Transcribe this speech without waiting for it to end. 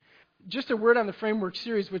just a word on the framework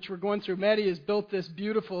series, which we're going through. Maddie has built this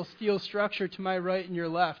beautiful steel structure to my right and your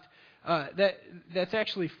left. That's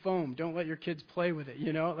actually foam. Don't let your kids play with it,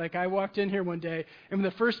 you know? Like, I walked in here one day, and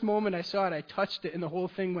the first moment I saw it, I touched it, and the whole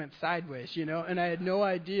thing went sideways, you know? And I had no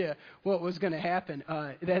idea what was going to happen.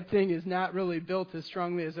 That thing is not really built as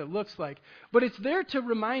strongly as it looks like. But it's there to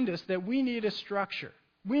remind us that we need a structure.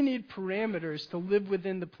 We need parameters to live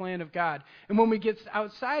within the plan of God. And when we get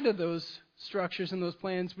outside of those structures and those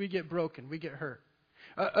plans, we get broken, we get hurt.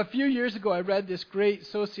 A few years ago, I read this great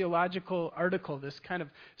sociological article, this kind of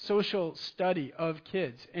social study of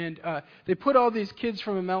kids. And they put all these kids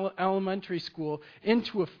from elementary school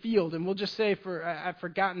into a field. And we'll just say, I've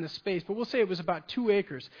forgotten the space, but we'll say it was about 2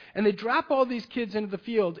 acres. And they drop all these kids into the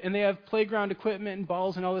field, and they have playground equipment and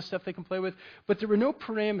balls and all this stuff they can play with. But there were no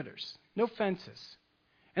parameters, no fences.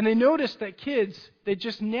 And they noticed that kids, they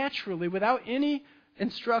just naturally, without any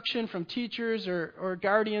instruction from teachers or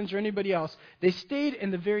guardians or anybody else, they stayed in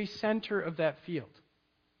the very center of that field.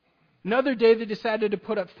 Another day they decided to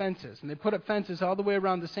put up fences, and they put up fences all the way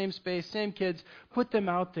around the same space, same kids, put them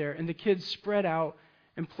out there, and the kids spread out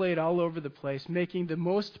and played all over the place, making the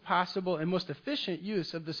most possible and most efficient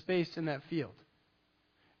use of the space in that field.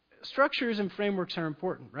 Structures and frameworks are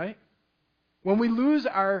important, right? When we lose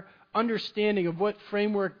our understanding of what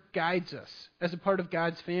framework guides us as a part of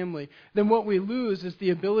God's family, then what we lose is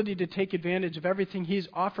the ability to take advantage of everything He's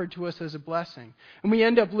offered to us as a blessing. And we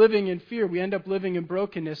end up living in fear. We end up living in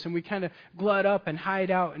brokenness, and we kind of glut up and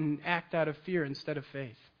hide out and act out of fear instead of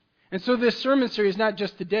faith. And so this sermon series, not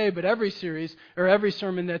just today, but every series, or every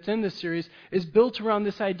sermon that's in this series, is built around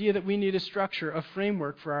this idea that we need a structure, a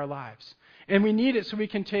framework for our lives. And we need it so we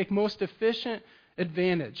can take most efficient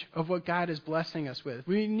advantage of what God is blessing us with.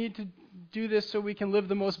 We need to do this so we can live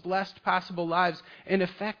the most blessed possible lives and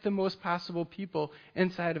affect the most possible people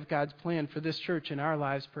inside of God's plan for this church and our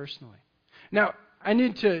lives personally. Now, I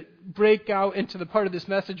need to break out into the part of this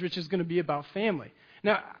message which is going to be about family.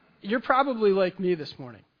 Now, you're probably like me this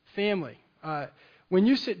morning. Family. When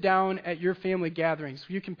you sit down at your family gatherings,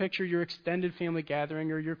 you can picture your extended family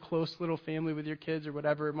gathering or your close little family with your kids or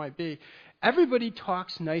whatever it might be. Everybody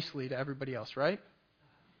talks nicely to everybody else, right?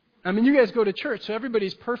 I mean, you guys go to church, so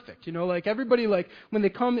everybody's perfect, you know? Like, everybody, like, when they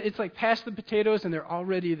come, it's like, pass the potatoes, and they're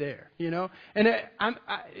already there, you know? And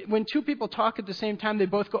when 2 people talk at the same time, they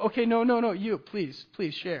both go, okay, no, you, please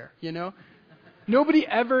share, you know? Nobody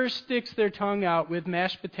ever sticks their tongue out with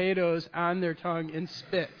mashed potatoes on their tongue and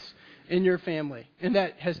spits in your family. And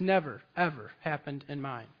that has never, ever happened in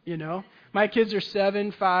mine, you know? My kids are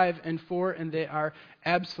 7, 5, and 4, and they are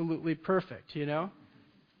absolutely perfect, you know?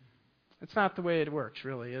 It's not the way it works,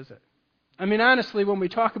 really, is it? I mean, honestly, when we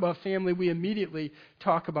talk about family, we immediately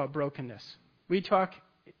talk about brokenness. We talk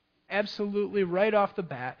absolutely right off the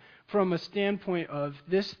bat from a standpoint of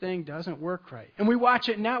this thing doesn't work right. And we watch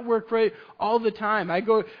it not work right all the time. I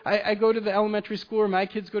go to the elementary school where my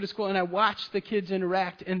kids go to school, and I watch the kids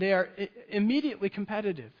interact, and they are immediately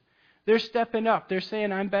competitive. They're stepping up. They're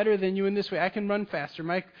saying, I'm better than you in this way. I can run faster.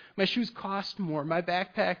 My shoes cost more. My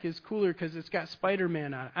backpack is cooler because it's got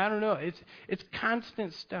Spider-Man on it. I don't know. It's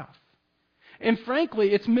constant stuff. And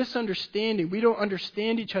frankly, it's misunderstanding. We don't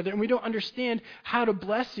understand each other, and we don't understand how to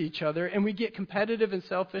bless each other, and we get competitive and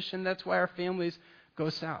selfish, and that's why our families go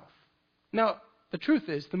south. Now, the truth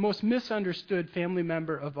is, the most misunderstood family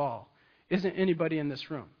member of all isn't anybody in this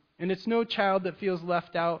room. And it's no child that feels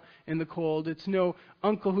left out in the cold. It's no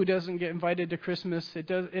uncle who doesn't get invited to Christmas.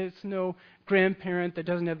 It's no grandparent that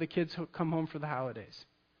doesn't have the kids who come home for the holidays.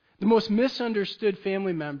 The most misunderstood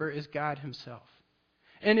family member is God Himself.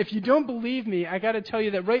 And if you don't believe me, I got to tell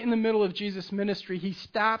you that right in the middle of Jesus' ministry, He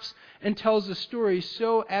stops and tells a story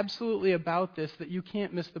so absolutely about this that you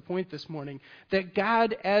can't miss the point this morning. That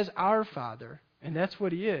God, as our Father, and that's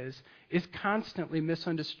what He is constantly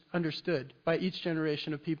misunderstood by each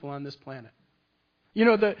generation of people on this planet. You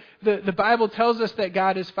know, the Bible tells us that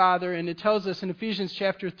God is Father, and it tells us in Ephesians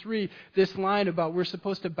chapter 3 this line about we're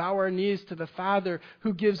supposed to bow our knees to the Father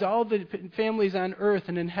who gives all the families on earth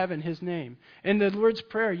and in heaven His name. And the Lord's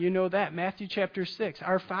Prayer, you know that, Matthew chapter 6,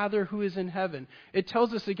 our Father who is in heaven. It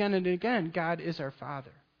tells us again and again, God is our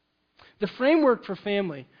Father. The framework for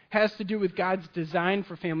family has to do with God's design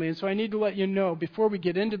for family. And so I need to let you know, before we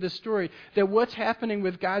get into this story, that what's happening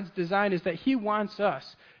with God's design is that He wants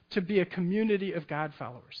us to be a community of God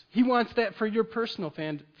followers. He wants that for your personal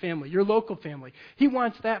family, your local family. He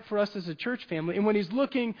wants that for us as a church family. And when He's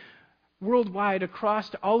looking worldwide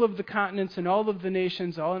across all of the continents and all of the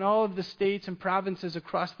nations, all of the states and provinces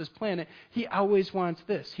across this planet, He always wants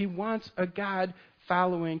this. He wants a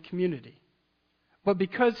God-following community. But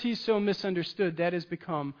because He's so misunderstood, that has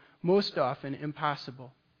become most often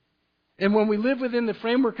impossible. And when we live within the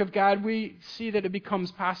framework of God, we see that it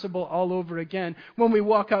becomes possible all over again. When we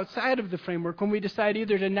walk outside of the framework, when we decide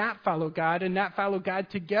either to not follow God and not follow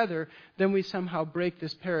God together, then we somehow break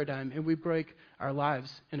this paradigm and we break our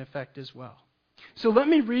lives in effect as well. So let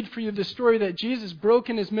me read for you the story that Jesus broke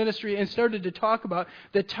in his ministry and started to talk about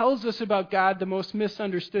that tells us about God, the most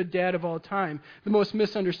misunderstood dad of all time, the most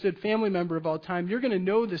misunderstood family member of all time. You're going to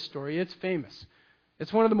know this story. It's famous.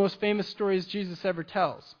 It's one of the most famous stories Jesus ever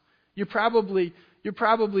tells. You're probably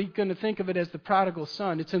going to think of it as the prodigal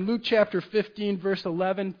son. It's in Luke chapter 15, verse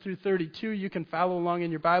 11 through 32. You can follow along in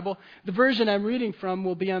your Bible. The version I'm reading from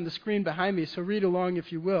will be on the screen behind me, so read along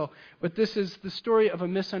if you will. But this is the story of a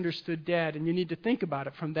misunderstood dad, and you need to think about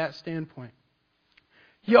it from that standpoint.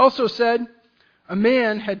 He also said, a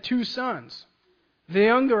man had 2 sons. The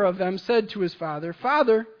younger of them said to his father,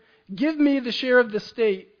 Father, give me the share of the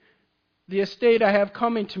estate I have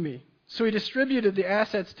coming to me. So he distributed the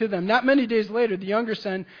assets to them. Not many days later, the younger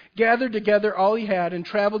son gathered together all he had and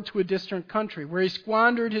traveled to a distant country, where he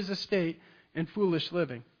squandered his estate in foolish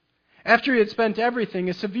living. After he had spent everything,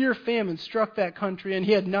 a severe famine struck that country, and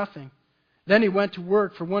he had nothing. Then he went to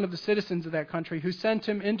work for one of the citizens of that country, who sent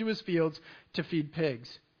him into his fields to feed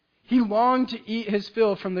pigs. He longed to eat his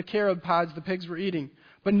fill from the carob pods the pigs were eating,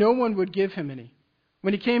 but no one would give him any.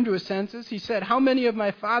 When he came to his senses, he said, How many of my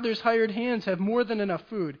father's hired hands have more than enough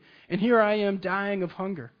food, and here I am dying of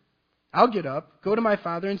hunger? I'll get up, go to my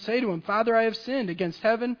father, and say to him, Father, I have sinned against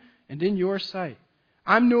heaven and in your sight.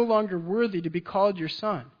 I'm no longer worthy to be called your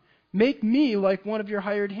son. Make me like one of your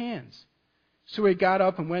hired hands. So he got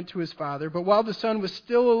up and went to his father. But while the son was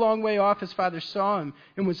still a long way off, his father saw him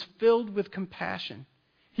and was filled with compassion.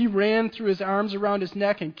 He ran, threw his arms around his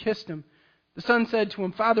neck, and kissed him. The son said to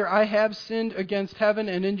him, Father, I have sinned against heaven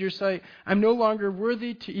and in your sight. I'm no longer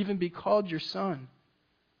worthy to even be called your son.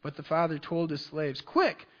 But the father told his slaves,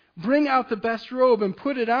 Quick, bring out the best robe and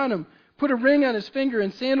put it on him. Put a ring on his finger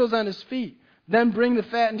and sandals on his feet. Then bring the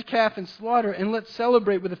fattened calf and slaughter, and let's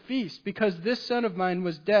celebrate with a feast, because this son of mine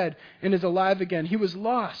was dead and is alive again. He was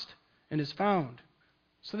lost and is found.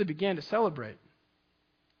 So they began to celebrate.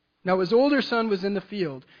 Now his older son was in the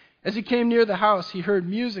field. As he came near the house, he heard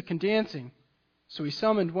music and dancing. So he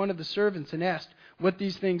summoned one of the servants and asked what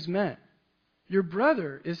these things meant. Your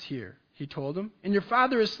brother is here, he told him, and your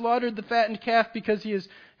father has slaughtered the fattened calf because he has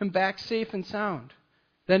him back safe and sound.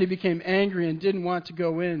 Then he became angry and didn't want to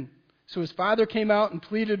go in. So his father came out and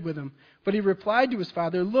pleaded with him. But he replied to his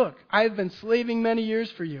father, Look, I have been slaving many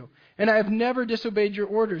years for you, and I have never disobeyed your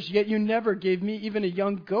orders, yet you never gave me even a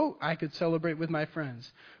young goat I could celebrate with my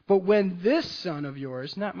friends. But when this son of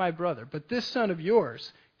yours, not my brother, but this son of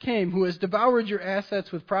yours, came, who has devoured your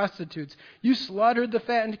assets with prostitutes, you slaughtered the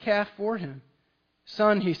fattened calf for him.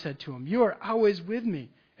 Son, he said to him, you are always with me,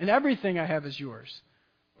 and everything I have is yours.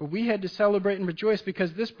 But we had to celebrate and rejoice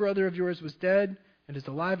because this brother of yours was dead and is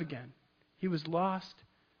alive again. He was lost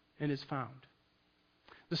and is found.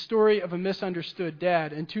 The story of a misunderstood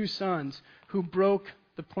dad and 2 sons who broke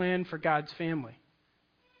the plan for God's family.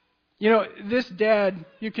 You know, this dad,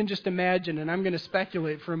 you can just imagine, and I'm going to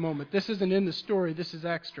speculate for a moment. This isn't in the story, this is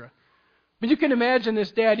extra. But you can imagine this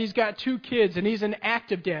dad, he's got 2 kids, and he's an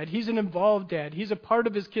active dad. He's an involved dad. He's a part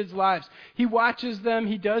of his kids' lives. He watches them,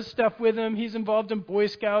 he does stuff with them. He's involved in Boy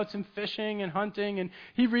Scouts and fishing and hunting, and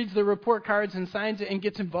he reads the report cards and signs it and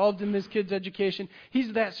gets involved in his kids' education.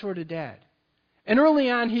 He's that sort of dad. And early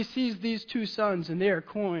on, he sees these 2 sons, and they are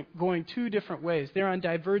going 2 different ways. They're on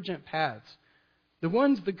divergent paths. The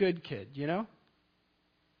one's the good kid, you know?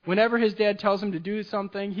 Whenever his dad tells him to do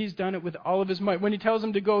something, he's done it with all of his might. When he tells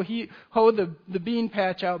him to go hoe the bean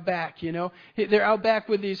patch out back, you know, they're out back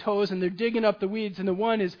with these hoes and they're digging up the weeds, and the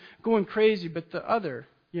one is going crazy, but the other,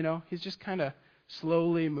 you know, he's just kind of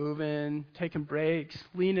slowly moving, taking breaks,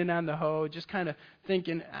 leaning on the hoe, just kind of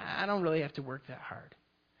thinking, I don't really have to work that hard.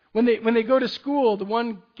 When they go to school, the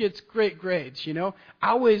one gets great grades, you know,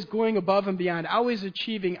 always going above and beyond, always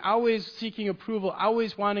achieving, always seeking approval,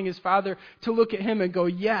 always wanting his father to look at him and go,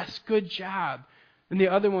 yes, good job. And the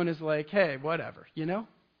other one is like, hey, whatever, you know,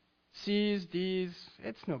 C's, D's,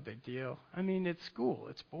 it's no big deal. I mean, it's school,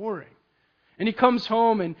 it's boring. And he comes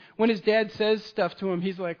home, and when his dad says stuff to him,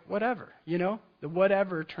 he's like, whatever, you know. The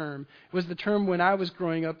whatever term was the term when I was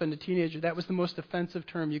growing up and a teenager. That was the most offensive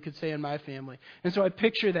term you could say in my family. And so I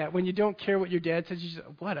picture that when you don't care what your dad says, you just,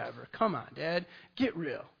 whatever, come on, Dad, get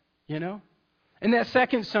real, you know. And that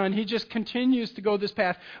second son, he just continues to go this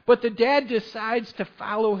path. But the dad decides to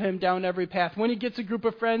follow him down every path. When he gets a group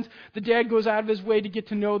of friends, the dad goes out of his way to get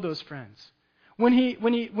to know those friends. When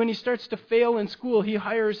he starts to fail in school, he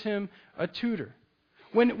hires him a tutor.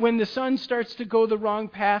 When the son starts to go the wrong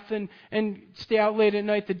path and stay out late at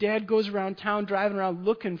night, the dad goes around town driving around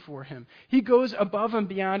looking for him. He goes above and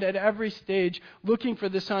beyond at every stage looking for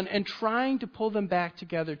the son and trying to pull them back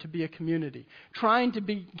together to be a community, trying to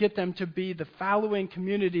get them to be the following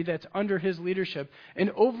community that's under his leadership. And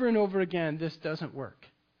over again, this doesn't work.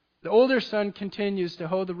 The older son continues to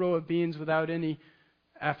hoe the row of beans without any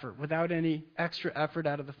effort, without any extra effort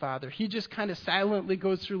out of the father. He just kind of silently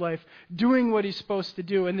goes through life doing what he's supposed to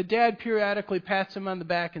do. And the dad periodically pats him on the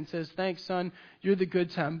back and says, "Thanks, son, you're the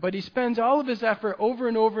good son." But he spends all of his effort over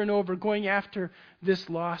and over going after this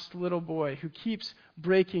lost little boy who keeps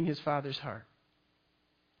breaking his father's heart.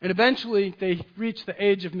 And eventually they reach the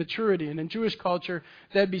age of maturity. And in Jewish culture,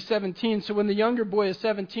 that'd be 17. So when the younger boy is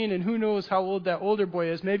 17, and who knows how old that older boy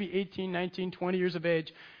is, maybe 18, 19, 20 years of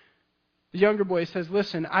age, the younger boy says,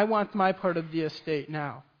 "Listen, I want my part of the estate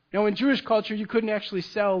now." Now, in Jewish culture, you couldn't actually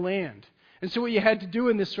sell land. And so what you had to do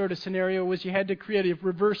in this sort of scenario was you had to create a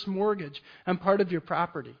reverse mortgage on part of your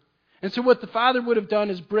property. And so what the father would have done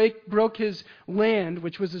is broke his land,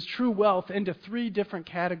 which was his true wealth, into 3 different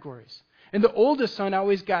categories. And the oldest son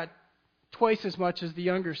always got twice as much as the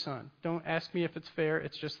younger son. Don't ask me if it's fair.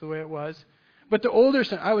 It's just the way it was. But the older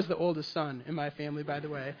son, I was the oldest son in my family, by the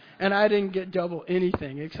way, and I didn't get double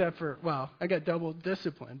anything except for, I got double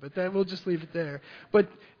discipline, but we'll just leave it there. But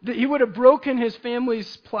he would have broken his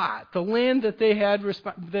family's plot, the land that they had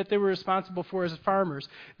that they were responsible for as farmers.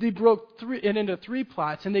 They broke it into 3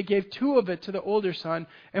 plots, and they gave 2 of it to the older son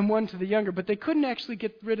and 1 to the younger, but they couldn't actually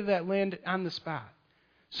get rid of that land on the spot.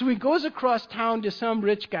 So he goes across town to some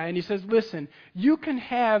rich guy and he says, "Listen, you can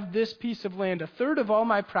have this piece of land, 1/3 of all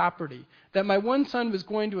my property that my one son was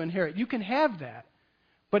going to inherit. You can have that,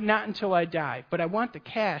 but not until I die. But I want the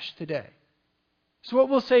cash today." So what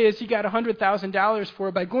we'll say is he got $100,000 for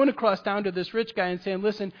it by going across town to this rich guy and saying,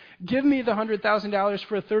 "Listen, give me the $100,000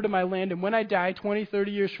 for 1/3 of my land, and when I die 20,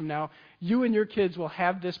 30 years from now, you and your kids will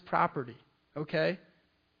have this property." Okay?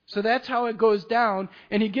 So that's how it goes down,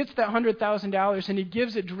 and he gets that $100,000 and he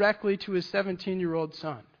gives it directly to his 17-year-old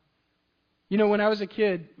son. You know, when I was a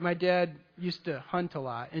kid, my dad used to hunt a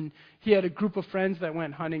lot, and he had a group of friends that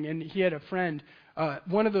went hunting, and he had a friend.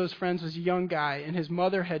 One of those friends was a young guy, and his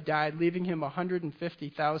mother had died, leaving him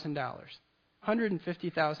 $150,000.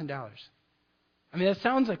 $150,000. I mean, that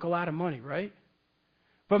sounds like a lot of money, right?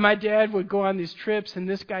 But my dad would go on these trips, and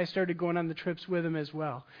this guy started going on the trips with him as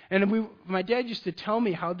well. And my dad used to tell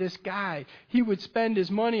me how this guy, he would spend his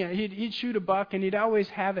money, he'd shoot a buck, and he'd always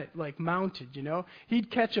have it like mounted, you know. He'd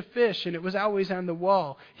catch a fish, and it was always on the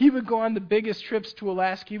wall. He would go on the biggest trips to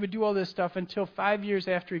Alaska. He would do all this stuff until 5 years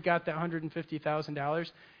after he got that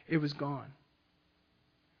 $150,000, it was gone.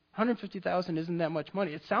 $150,000 isn't that much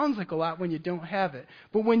money. It sounds like a lot when you don't have it.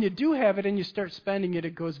 But when you do have it and you start spending it,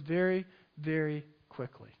 it goes very, very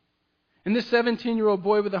quickly. And this 17-year-old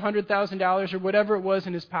boy with $100,000 or whatever it was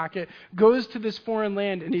in his pocket goes to this foreign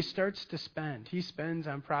land and he starts to spend. He spends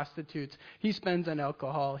on prostitutes. He spends on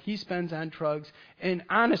alcohol. He spends on drugs. And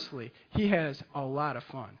honestly, he has a lot of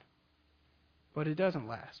fun. But it doesn't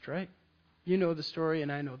last, right? You know the story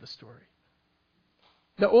and I know the story.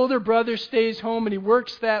 The older brother stays home and he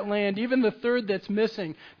works that land, even the 1/3 that's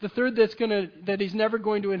missing, the 1/3 that he's never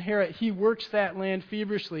going to inherit. He works that land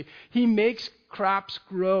feverishly. He makes crops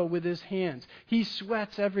grow with his hands. He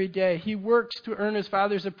sweats every day. He works to earn his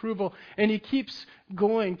father's approval, and he keeps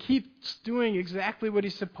going, keeps doing exactly what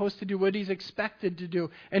he's supposed to do, what he's expected to do,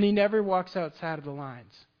 and he never walks outside of the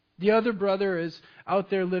lines. The other brother is out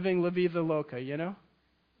there living La Vida Loca, you know?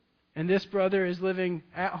 And this brother is living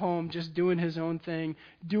at home, just doing his own thing,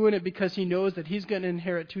 doing it because he knows that he's going to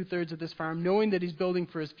inherit 2/3 of this farm, knowing that he's building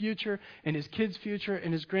for his future and his kids' future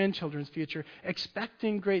and his grandchildren's future,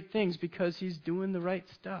 expecting great things because he's doing the right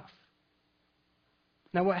stuff.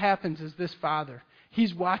 Now what happens is this father,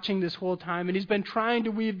 he's watching this whole time, and he's been trying to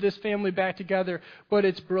weave this family back together, but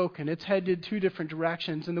it's broken. It's headed 2 different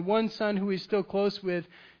directions. And the one son who he's still close with,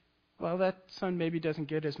 well, that son maybe doesn't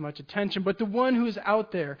get as much attention. But the one who's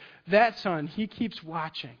out there, that son, he keeps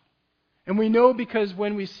watching. And we know because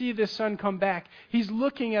when we see this son come back, he's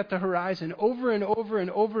looking at the horizon over and over and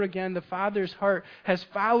over again. The father's heart has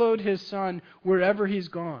followed his son wherever he's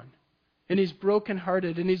gone. And he's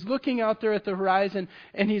brokenhearted. And he's looking out there at the horizon,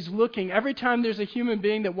 and he's looking. Every time there's a human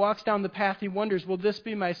being that walks down the path, he wonders, will this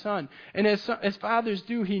be my son? And as fathers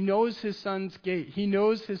do, he knows his son's gait. He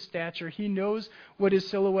knows his stature. He knows what his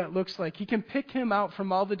silhouette looks like. He can pick him out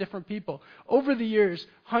from all the different people. Over the years,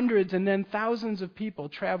 hundreds and then thousands of people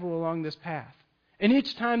travel along this path. And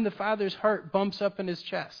each time the father's heart bumps up in his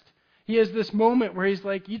chest. He has this moment where he's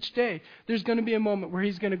like, each day, there's going to be a moment where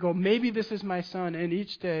he's going to go, maybe this is my son. And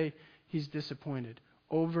each day, he's disappointed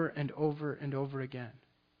over and over and over again.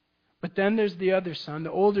 But then there's the other son,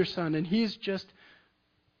 the older son, and he's just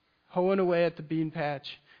hoeing away at the bean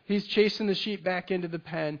patch. He's chasing the sheep back into the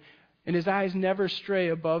pen, and his eyes never stray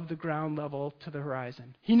above the ground level to the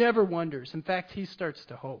horizon. He never wonders. In fact, he starts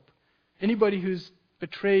to hope. Anybody who's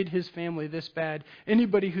betrayed his family this bad,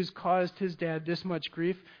 anybody who's caused his dad this much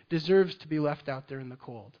grief, deserves to be left out there in the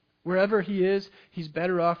cold. Wherever he is, he's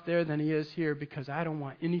better off there than he is here, because I don't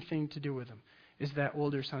want anything to do with him, is that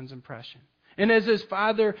older son's impression. And as his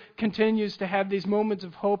father continues to have these moments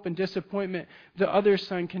of hope and disappointment, the other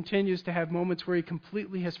son continues to have moments where he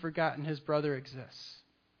completely has forgotten his brother exists.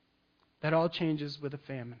 That all changes with a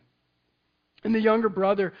famine. And the younger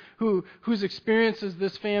brother whose experiences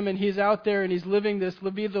this famine, he's out there and he's living this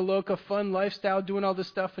La Vida Loca fun lifestyle, doing all this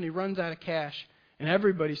stuff, and he runs out of cash. And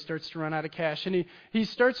everybody starts to run out of cash. And he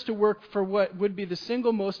starts to work for what would be the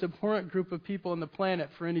single most abhorrent group of people on the planet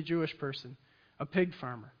for any Jewish person, a pig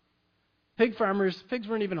farmer. Pigs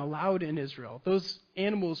weren't even allowed in Israel. Those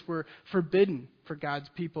animals were forbidden for God's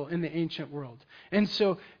people in the ancient world. And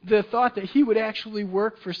so the thought that he would actually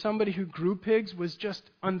work for somebody who grew pigs was just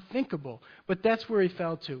unthinkable. But that's where he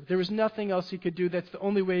fell to. There was nothing else he could do. That's the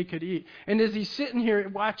only way he could eat. And as he's sitting here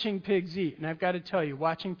watching pigs eat, and I've got to tell you,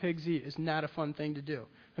 watching pigs eat is not a fun thing to do.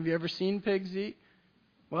 Have you ever seen pigs eat?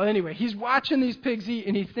 Well, anyway, he's watching these pigs eat,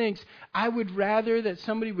 and he thinks, I would rather that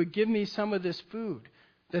somebody would give me some of this food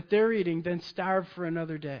that they're eating than starve for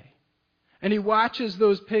another day. And he watches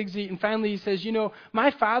those pigs eat, and finally he says, my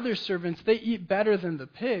father's servants, they eat better than the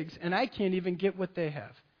pigs, and I can't even get what they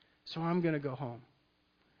have. So I'm going to go home.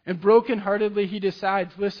 And brokenheartedly he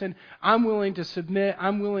decides, listen, I'm willing to submit,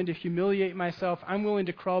 I'm willing to humiliate myself, I'm willing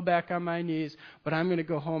to crawl back on my knees, but I'm going to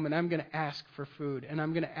go home and I'm going to ask for food, and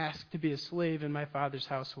I'm going to ask to be a slave in my father's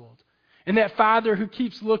household. And that father who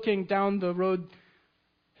keeps looking down the road,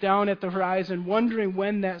 down at the horizon, wondering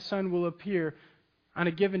when that son will appear, on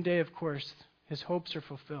a given day, of course, his hopes are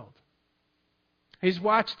fulfilled. He's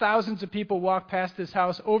watched thousands of people walk past his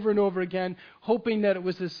house over and over again, hoping that it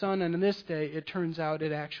was his son, and on this day, it turns out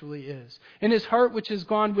it actually is. And his heart, which has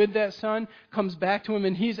gone with that son, comes back to him,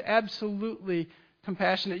 and he's absolutely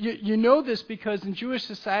compassionate. You know this because in Jewish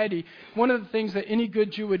society, one of the things that any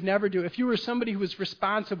good Jew would never do, if you were somebody who was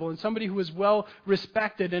responsible and somebody who was well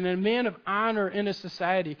respected and a man of honor in a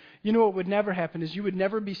society, what would never happen is you would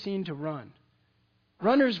never be seen to run.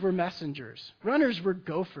 Runners were messengers. Runners were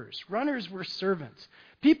gophers. Runners were servants.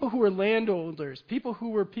 People who were landowners, people who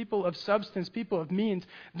were people of substance, people of means,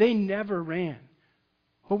 they never ran.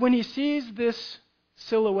 But when he sees this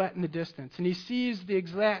silhouette in the distance, and he sees the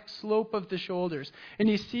exact slope of the shoulders, and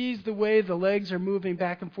he sees the way the legs are moving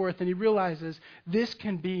back and forth, and he realizes this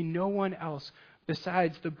can be no one else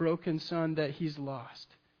besides the broken son that he's lost.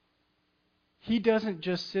 He doesn't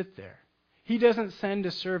just sit there. He doesn't send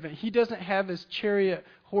a servant. He doesn't have his chariot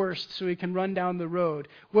horsed so he can run down the road.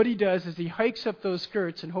 What he does is he hikes up those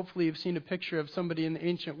skirts, and hopefully you've seen a picture of somebody in the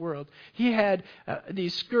ancient world. He had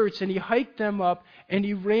these skirts, and he hiked them up, and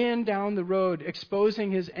he ran down the road,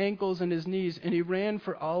 exposing his ankles and his knees, and he ran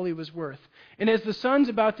for all he was worth. And as the son's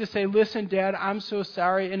about to say, listen, Dad, I'm so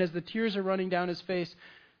sorry, and as the tears are running down his face,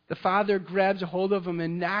 the father grabs a hold of him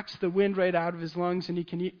and knocks the wind right out of his lungs, and he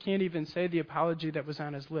can't even say the apology that was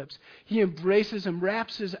on his lips. He embraces him,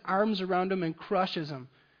 wraps his arms around him, and crushes him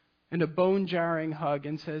in a bone-jarring hug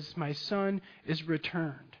and says, my son is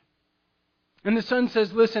returned. And the son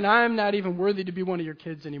says, listen, I'm not even worthy to be one of your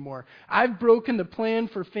kids anymore. I've broken the plan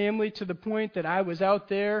for family to the point that I was out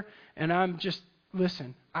there, and I'm just,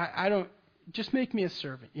 listen, I don't, just make me a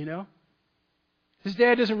servant, His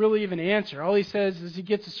dad doesn't really even answer. All he says is he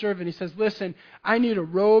gets a servant. He says, listen, I need a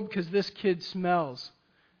robe because this kid smells.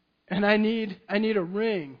 And I need a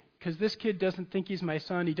ring because this kid doesn't think he's my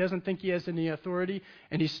son. He doesn't think he has any authority.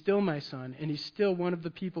 And he's still my son. And he's still one of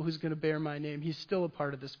the people who's going to bear my name. He's still a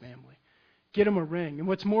part of this family. Get him a ring. And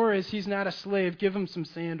what's more is he's not a slave. Give him some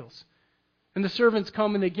sandals. And the servants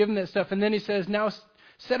come and they give him that stuff. And then he says, now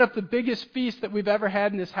set up the biggest feast that we've ever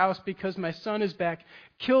had in this house because my son is back.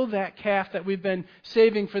 Kill that calf that we've been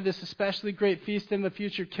saving for this especially great feast in the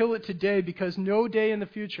future. Kill it today because no day in the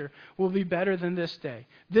future will be better than this day.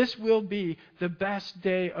 This will be the best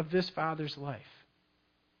day of this father's life.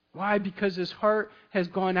 Why? Because his heart has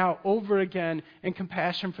gone out over again in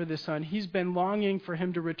compassion for this son. He's been longing for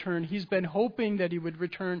him to return. He's been hoping that he would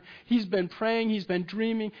return. He's been praying. He's been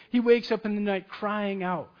dreaming. He wakes up in the night crying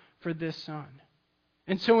out for this son.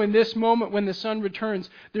 And so in this moment when the son returns,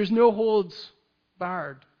 there's no holds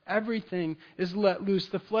barred. Everything is let loose.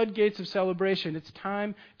 The floodgates of celebration. It's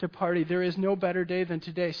time to party. There is no better day than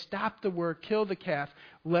today. Stop the work. Kill the calf.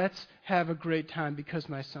 Let's have a great time because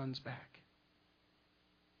my son's back.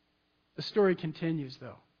 The story continues,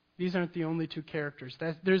 though. These aren't the only two characters.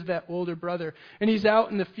 There's that older brother, and he's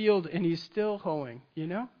out in the field, and he's still hoeing,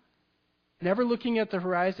 Never looking at the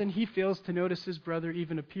horizon, he fails to notice his brother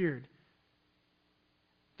even appeared.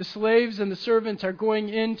 The slaves and the servants are going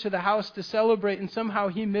into the house to celebrate, and somehow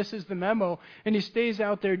he misses the memo, and he stays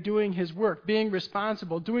out there doing his work, being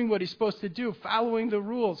responsible, doing what he's supposed to do, following the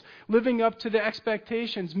rules, living up to the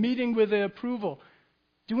expectations, meeting with the approval,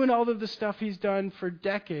 doing all of the stuff he's done for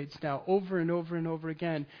decades now, over and over and over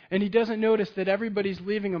again. And he doesn't notice that everybody's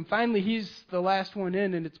leaving him. Finally, he's the last one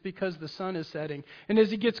in, and it's because the sun is setting. And as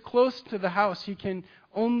he gets close to the house, he can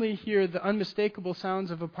only hear the unmistakable sounds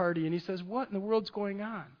of a party. And he says, "What in the world's going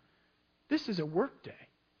on? This is a work day.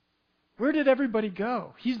 Where did everybody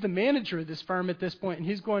go?" He's the manager of this farm at this point, and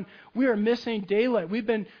he's going, "We are missing daylight. We've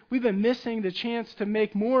been missing the chance to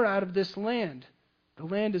make more out of this land. The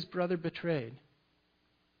land his brother betrayed."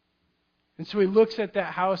 And so he looks at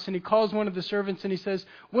that house, and he calls one of the servants, and he says,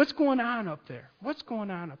 "What's going on up there? What's going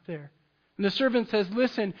on up there?" And the servant says,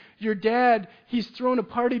 "Listen, your dad, he's thrown a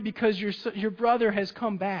party because your brother has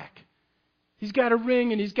come back. He's got a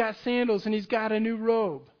ring, and he's got sandals, and he's got a new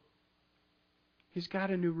robe." He's got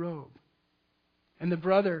a new robe. And the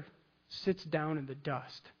brother sits down in the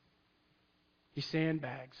dust. He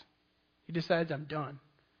sandbags. He decides, "I'm done.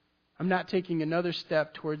 I'm not taking another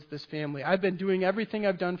step towards this family. I've been doing everything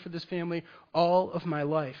I've done for this family all of my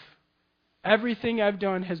life. Everything I've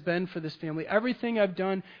done has been for this family. Everything I've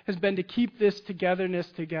done has been to keep this togetherness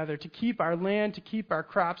together, to keep our land, to keep our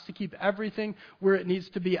crops, to keep everything where it needs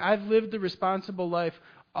to be. I've lived the responsible life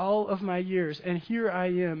all of my years, and here I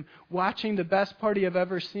am watching the best party I've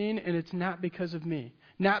ever seen, and it's not because of me,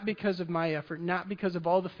 not because of my effort, not because of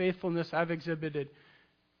all the faithfulness I've exhibited.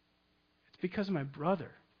 It's because of my brother.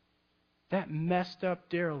 That messed up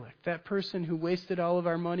derelict, that person who wasted all of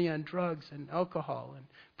our money on drugs and alcohol and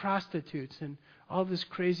prostitutes and all this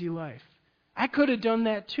crazy life. I could have done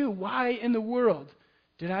that too. Why in the world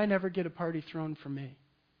did I never get a party thrown for me?"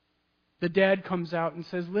 The dad comes out and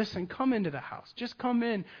says, "Listen, come into the house. Just come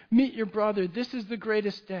in. Meet your brother. This is the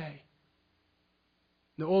greatest day."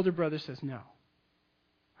 The older brother says, "No,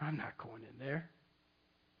 I'm not going in there.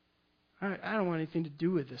 I don't want anything to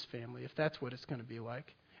do with this family if that's what it's going to be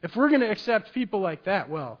like. If we're going to accept people like that,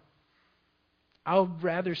 well, I'll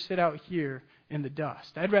rather sit out here in the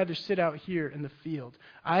dust. I'd rather sit out here in the field.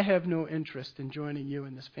 I have no interest in joining you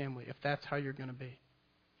in this family if that's how you're going to be."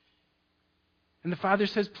 And the father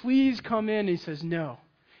says, "Please come in." He says, "No,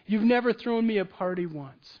 you've never thrown me a party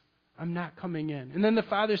once. I'm not coming in." And then the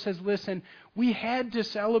father says, "Listen, we had to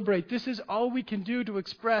celebrate. This is all we can do to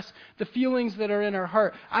express the feelings that are in our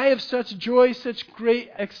heart. I have such joy, such great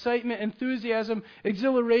excitement, enthusiasm,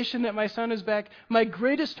 exhilaration that my son is back. My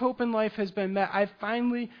greatest hope in life has been met. I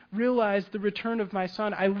finally realized the return of my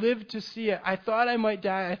son. I lived to see it. I thought I might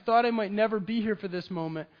die. I thought I might never be here for this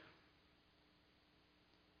moment.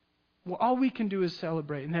 Well, all we can do is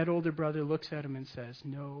celebrate." And that older brother looks at him and says,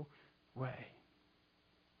 "No way."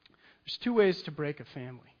 There's two ways to break a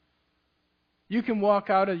family. You can walk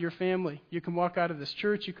out of your family. You can walk out of this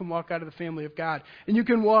church. You can walk out of the family of God. And you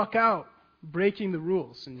can walk out breaking the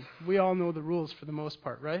rules. And we all know the rules for the most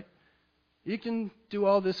part, right? You can do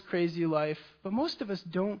all this crazy life, but most of us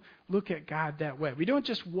don't look at God that way. We don't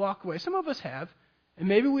just walk away. Some of us have, and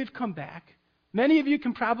maybe we've come back. Many of you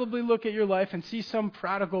can probably look at your life and see some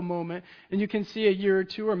prodigal moment, and you can see a year or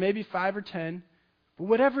two, or maybe 5 or 10. But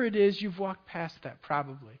whatever it is, you've walked past that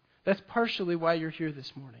probably. That's partially why you're here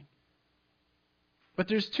this morning. But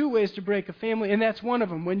there's two ways to break a family, and that's one of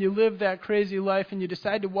them, when you live that crazy life and you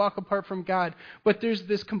decide to walk apart from God. But there's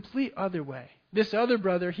this complete other way. This other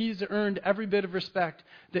brother, he's earned every bit of respect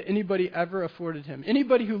that anybody ever afforded him.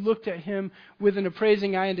 Anybody who looked at him with an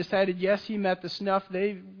appraising eye and decided, yes, he met the snuff,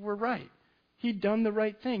 they were right. He'd done the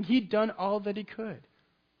right thing. He'd done all that he could.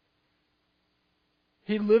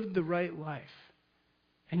 He lived the right life.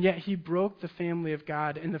 And yet he broke the family of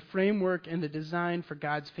God and the framework and the design for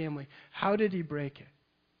God's family. How did he break it?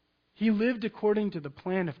 He lived according to the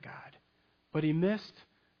plan of God, but he missed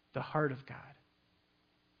the heart of God.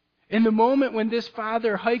 In the moment when this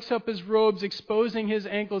father hikes up his robes, exposing his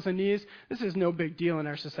ankles and knees, this is no big deal in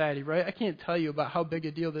our society, right? I can't tell you about how big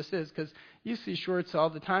a deal this is because you see shorts all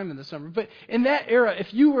the time in the summer. But in that era,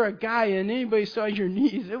 if you were a guy and anybody saw your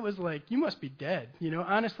knees, it was like, you must be dead.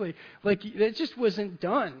 Honestly, like it just wasn't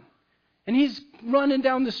done. And he's running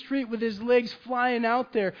down the street with his legs flying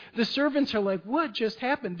out there. The servants are like, what just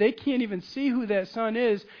happened? They can't even see who that son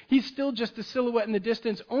is. He's still just a silhouette in the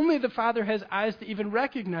distance. Only the father has eyes to even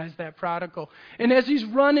recognize that prodigal. And as he's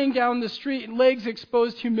running down the street, legs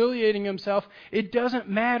exposed, humiliating himself, it doesn't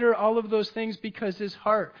matter all of those things because his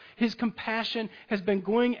heart, his compassion has been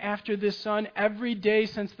going after this son every day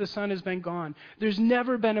since the son has been gone. There's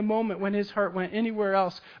never been a moment when his heart went anywhere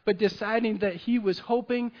else but deciding that he was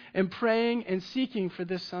hoping and praying and seeking for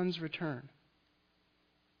this son's return.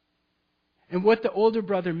 And what the older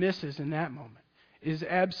brother misses in that moment is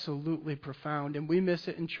absolutely profound, and we miss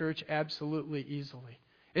it in church absolutely easily.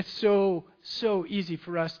 It's so easy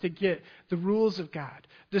for us to get the rules of God,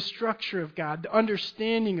 the structure of God, the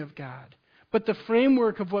understanding of God. But the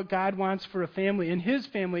framework of what God wants for a family and His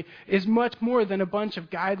family is much more than a bunch of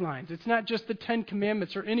guidelines. It's not just the 10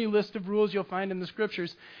 Commandments or any list of rules you'll find in the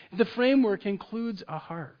Scriptures. The framework includes a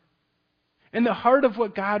heart. And the heart of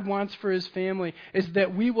what God wants for His family is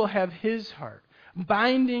that we will have His heart,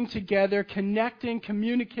 binding together, connecting,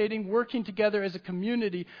 communicating, working together as a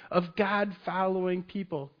community of God-following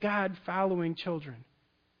people, God-following children.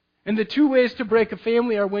 And the two ways to break a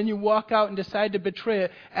family are when you walk out and decide to betray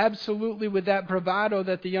it, absolutely with that bravado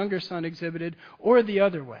that the younger son exhibited, or the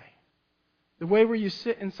other way. The way where you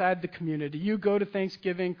sit inside the community. You go to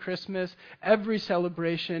Thanksgiving, Christmas, every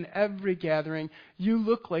celebration, every gathering. You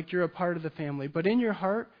look like you're a part of the family. But in your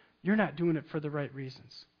heart, you're not doing it for the right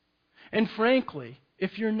reasons. And frankly,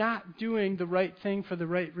 if you're not doing the right thing for the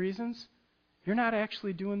right reasons, you're not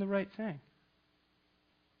actually doing the right thing.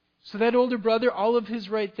 So that older brother, all of his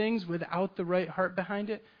right things without the right heart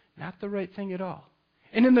behind it, not the right thing at all.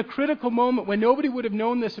 And in the critical moment when nobody would have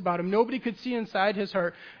known this about him, nobody could see inside his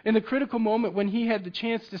heart, in the critical moment when he had the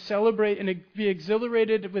chance to celebrate and be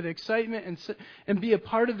exhilarated with excitement and be a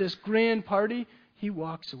part of this grand party, he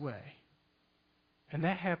walks away. And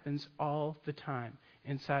that happens all the time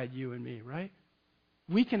inside you and me, right?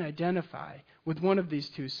 We can identify with one of these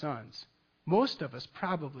two sons. Most of us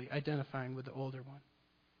probably identifying with the older one.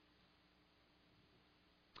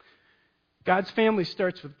 God's family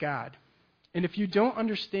starts with God. And if you don't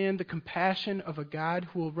understand the compassion of a God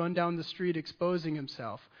who will run down the street exposing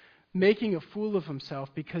himself, making a fool of himself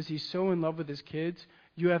because he's so in love with his kids,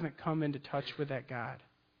 you haven't come into touch with that God.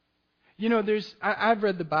 You know, I've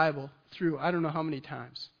read the Bible through I don't know how many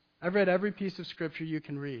times. I've read every piece of Scripture you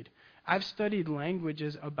can read. I've studied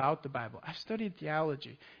languages about the Bible. I've studied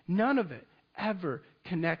theology. None of it ever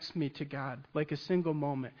connects me to God like a single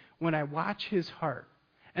moment when I watch His heart.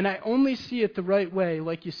 And I only see it the right way,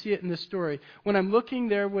 like you see it in this story, when I'm sitting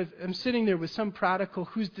there with some prodigal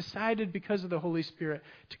who's decided because of the Holy Spirit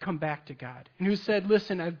to come back to God. And who said,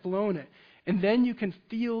 listen, I've blown it. And then you can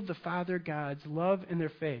feel the Father God's love in their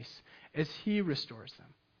face as He restores them.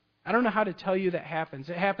 I don't know how to tell you that happens.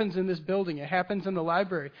 It happens in this building. It happens in the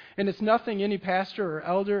library. And it's nothing any pastor or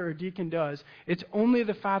elder or deacon does. It's only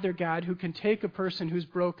the Father God who can take a person who's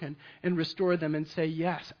broken and restore them and say,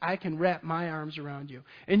 yes, I can wrap my arms around you.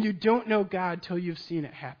 And you don't know God till you've seen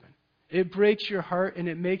it happen. It breaks your heart and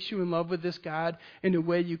it makes you in love with this God in a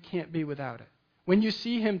way you can't be without it. When you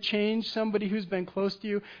see Him change somebody who's been close to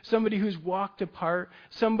you, somebody who's walked apart,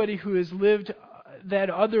 somebody who has lived that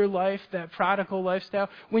other life, that prodigal lifestyle,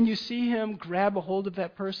 when you see Him grab a hold of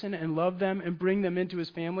that person and love them and bring them into His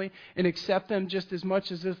family and accept them just as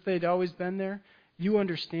much as if they'd always been there, you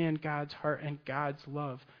understand God's heart and God's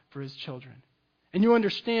love for His children. And you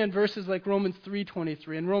understand verses like Romans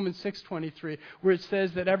 3:23 and Romans 6:23, where it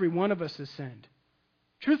says that every one of us has sinned.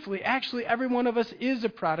 Truthfully, actually, every one of us is a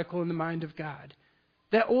prodigal in the mind of God.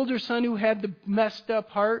 That older son who had the messed up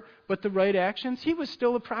heart but the right actions, he was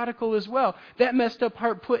still a prodigal as well. That messed up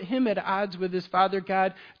heart put him at odds with his Father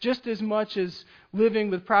God just as much as living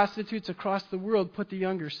with prostitutes across the world put the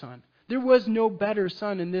younger son. There was no better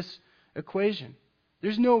son in this equation.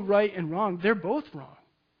 There's no right and wrong. They're both wrong.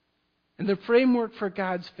 And the framework for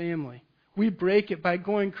God's family, we break it by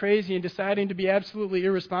going crazy and deciding to be absolutely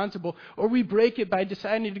irresponsible, or we break it by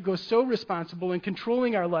deciding to go so responsible and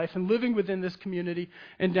controlling our life and living within this community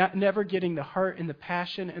and never getting the heart and the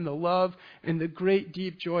passion and the love and the great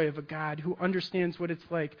deep joy of a God who understands what it's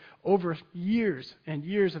like over years and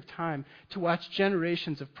years of time to watch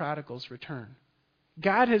generations of prodigals return.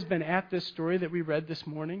 God has been at this story that we read this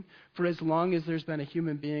morning for as long as there's been a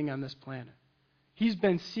human being on this planet. He's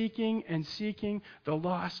been seeking and seeking the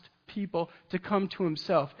lost people to come to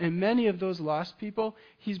Himself. And many of those lost people,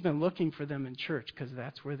 He's been looking for them in church because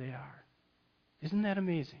that's where they are. Isn't that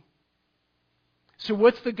amazing? So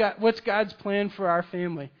what's God's plan for our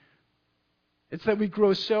family? It's that we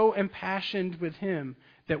grow so impassioned with Him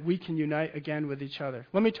that we can unite again with each other.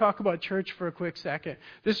 Let me talk about church for a quick second.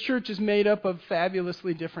 This church is made up of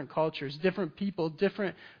fabulously different cultures, different people,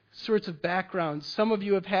 different sorts of backgrounds. Some of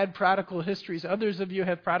you have had prodigal histories. Others of you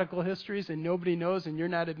have prodigal histories and nobody knows and you're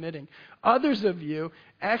not admitting. Others of you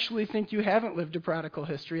actually think you haven't lived a prodigal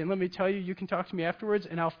history. And let me tell you, you can talk to me afterwards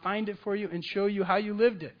and I'll find it for you and show you how you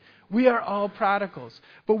lived it. We are all prodigals.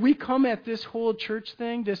 But we come at this whole church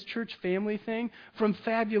thing, this church family thing, from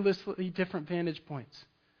fabulously different vantage points.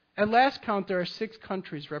 At last count, there are 6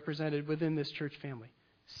 countries represented within this church family.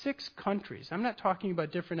 6 countries. I'm not talking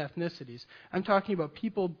about different ethnicities. I'm talking about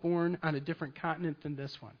people born on a different continent than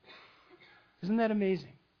this one. Isn't that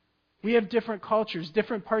amazing? We have different cultures,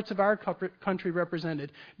 different parts of our country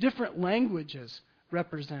represented, different languages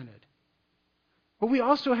represented. But we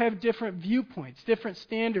also have different viewpoints, different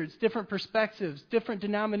standards, different perspectives, different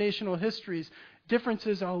denominational histories,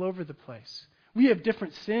 differences all over the place. We have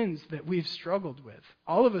different sins that we've struggled with.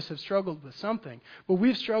 All of us have struggled with something, but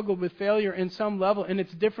we've struggled with failure in some level, and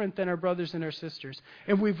it's different than our brothers and our sisters.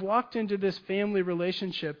 And we've walked into this family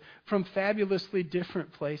relationship from fabulously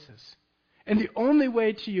different places. And the only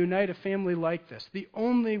way to unite a family like this, the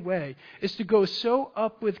only way, is to go so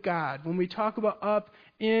up with God. When we talk about up,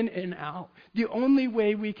 in, and out, the only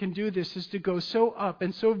way we can do this is to go so up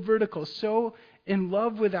and so vertical, so in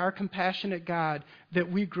love with our compassionate God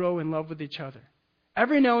that we grow in love with each other.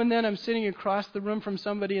 Every now and then I'm sitting across the room from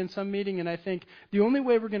somebody in some meeting and I think the only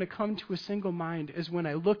way we're going to come to a single mind is when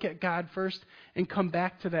I look at God first and come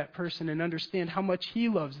back to that person and understand how much He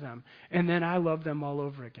loves them, and then I love them all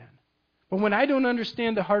over again. But when I don't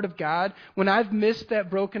understand the heart of God, when I've missed that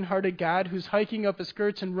broken-hearted God who's hiking up his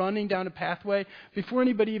skirts and running down a pathway, before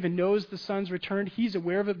anybody even knows the Son's returned, He's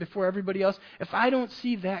aware of it before everybody else. If I don't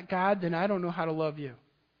see that God, then I don't know how to love you.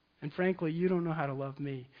 And frankly, you don't know how to love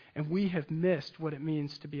me. And we have missed what it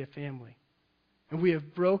means to be a family. And we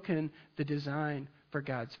have broken the design for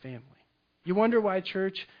God's family. You wonder why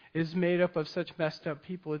church is made up of such messed up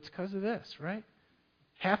people? It's because of this, right?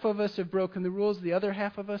 Half of us have broken the rules. The other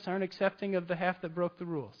half of us aren't accepting of the half that broke the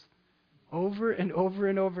rules. Over and over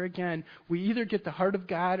and over again, we either get the heart of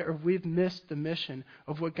God or we've missed the mission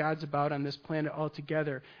of what God's about on this planet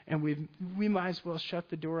altogether. And we might as well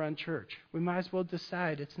shut the door on church. We might as well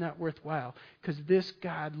decide it's not worthwhile because this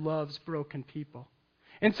God loves broken people.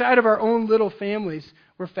 Inside of our own little families,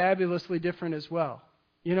 we're fabulously different as well.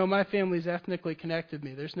 You know, my family's ethnically connected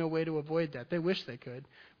me. There's no way to avoid that. They wish they could,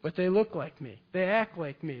 but they look like me. They act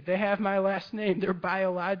like me. They have my last name. They're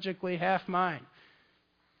biologically half mine.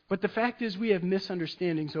 But the fact is we have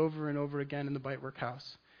misunderstandings over and over again in the Bitework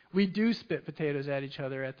house. We do spit potatoes at each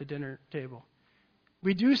other at the dinner table.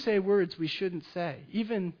 We do say words we shouldn't say.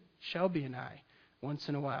 Even Shelby and I, once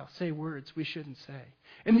in a while, say words we shouldn't say.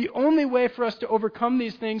 And the only way for us to overcome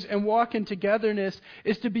these things and walk in togetherness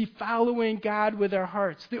is to be following God with our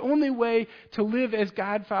hearts. The only way to live as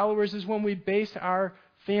God followers is when we base our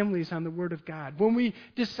families on the Word of God. When we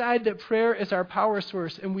decide that prayer is our power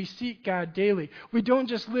source and we seek God daily. We don't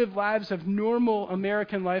just live lives of normal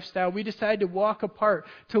American lifestyle. We decide to walk apart,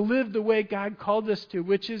 to live the way God called us to,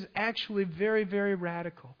 which is actually very, very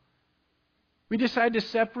radical. We decide to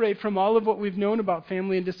separate from all of what we've known about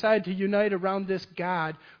family and decide to unite around this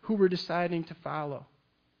God who we're deciding to follow.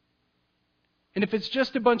 And if it's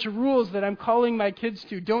just a bunch of rules that I'm calling my kids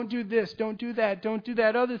to, don't do this, don't do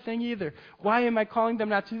that other thing either. Why am I calling them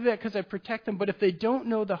not to do that? Because I protect them. But if they don't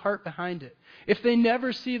know the heart behind it, if they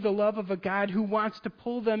never see the love of a God who wants to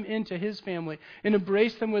pull them into His family and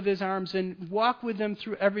embrace them with His arms and walk with them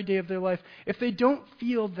through every day of their life, if they don't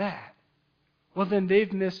feel that, well, then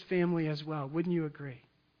they've missed family as well. Wouldn't you agree?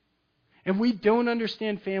 And we don't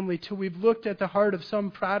understand family till we've looked at the heart of some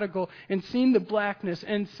prodigal and seen the blackness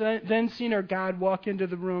and then seen our God walk into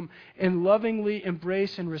the room and lovingly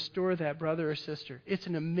embrace and restore that brother or sister. It's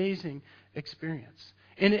an amazing experience.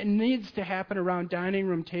 And it needs to happen around dining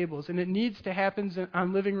room tables, and it needs to happen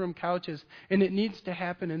on living room couches, and it needs to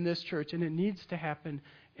happen in this church, and it needs to happen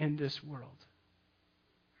in this world.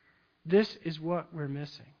 This is what we're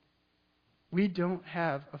missing. We don't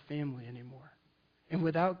have a family anymore. And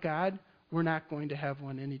without God, we're not going to have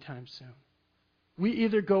one anytime soon. We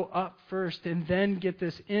either go up first and then get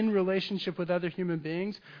this in relationship with other human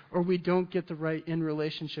beings, or we don't get the right in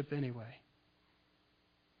relationship anyway.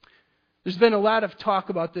 There's been a lot of talk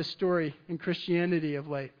about this story in Christianity of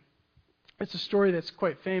late. It's a story that's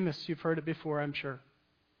quite famous. You've heard it before, I'm sure.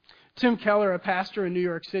 Tim Keller, a pastor in New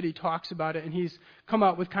York City, talks about it, and he's come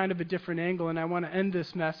out with kind of a different angle, and I want to end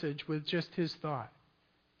this message with just his thought.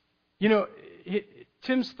 You know,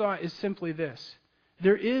 Tim's thought is simply this.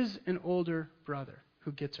 There is an older brother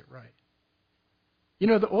who gets it right. You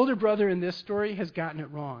know, the older brother in this story has gotten it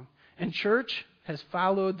wrong. And church has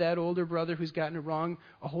followed that older brother who's gotten it wrong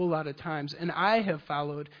a whole lot of times. And I have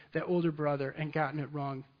followed that older brother and gotten it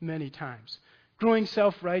wrong many times. Growing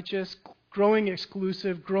self-righteous, growing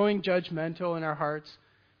exclusive, growing judgmental in our hearts.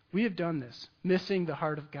 We have done this, missing the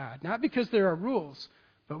heart of God. Not because there are rules,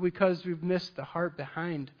 but because we've missed the heart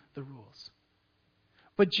behind the rules.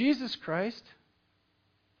 But Jesus Christ,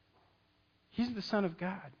 He's the Son of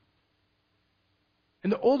God.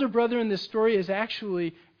 And the older brother in this story has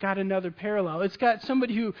actually got another parallel. It's got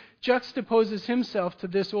somebody who juxtaposes himself to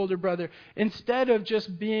this older brother. Instead of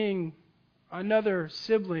just being another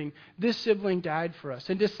sibling, this sibling died for us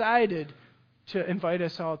and decided to invite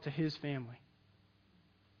us all to his family.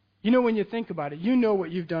 You know, when you think about it, you know what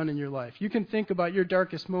you've done in your life. You can think about your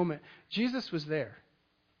darkest moment. Jesus was there.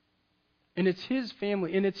 And it's his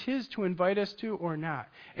family, and it's his to invite us to or not.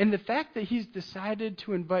 And the fact that he's decided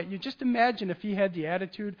to invite you, just imagine if he had the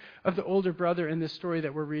attitude of the older brother in this story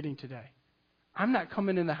that we're reading today. I'm not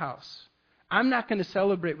coming in the house. I'm not going to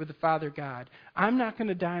celebrate with the Father God. I'm not going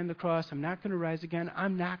to die on the cross. I'm not going to rise again.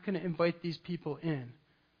 I'm not going to invite these people in.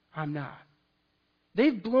 I'm not.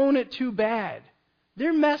 They've blown it too bad.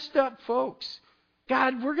 They're messed up folks.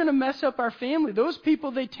 God, we're going to mess up our family. Those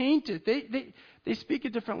people, they taint it. They speak a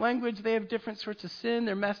different language. They have different sorts of sin.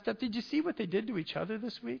 They're messed up. Did you see what they did to each other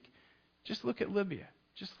this week? Just look at Libya.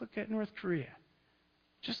 Just look at North Korea.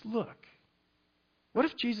 Just look. What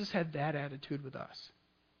if Jesus had that attitude with us?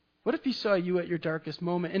 What if he saw you at your darkest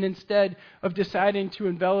moment and instead of deciding to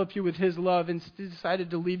envelop you with his love, instead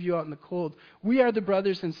decided to leave you out in the cold? We are the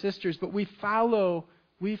brothers and sisters, but we follow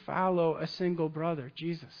a single brother,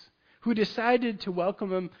 Jesus, who decided to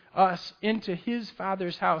welcome us into his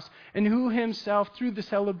Father's house, and who himself, through the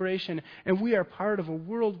celebration, and we are part of a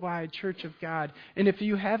worldwide church of God. And if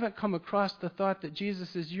you haven't come across the thought that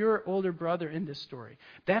Jesus is your older brother in this story,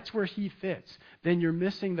 that's where he fits, then you're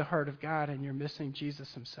missing the heart of God and you're missing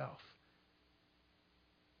Jesus himself.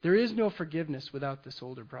 There is no forgiveness without this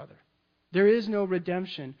older brother. There is no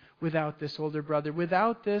redemption without this older brother.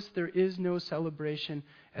 Without this, there is no celebration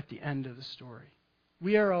at the end of the story.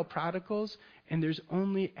 We are all prodigals, and there's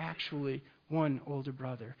only actually one older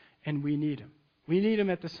brother, and we need him. We need him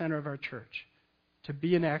at the center of our church to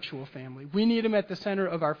be an actual family. We need him at the center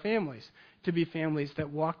of our families to be families that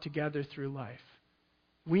walk together through life.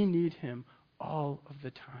 We need him all of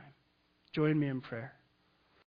the time. Join me in prayer.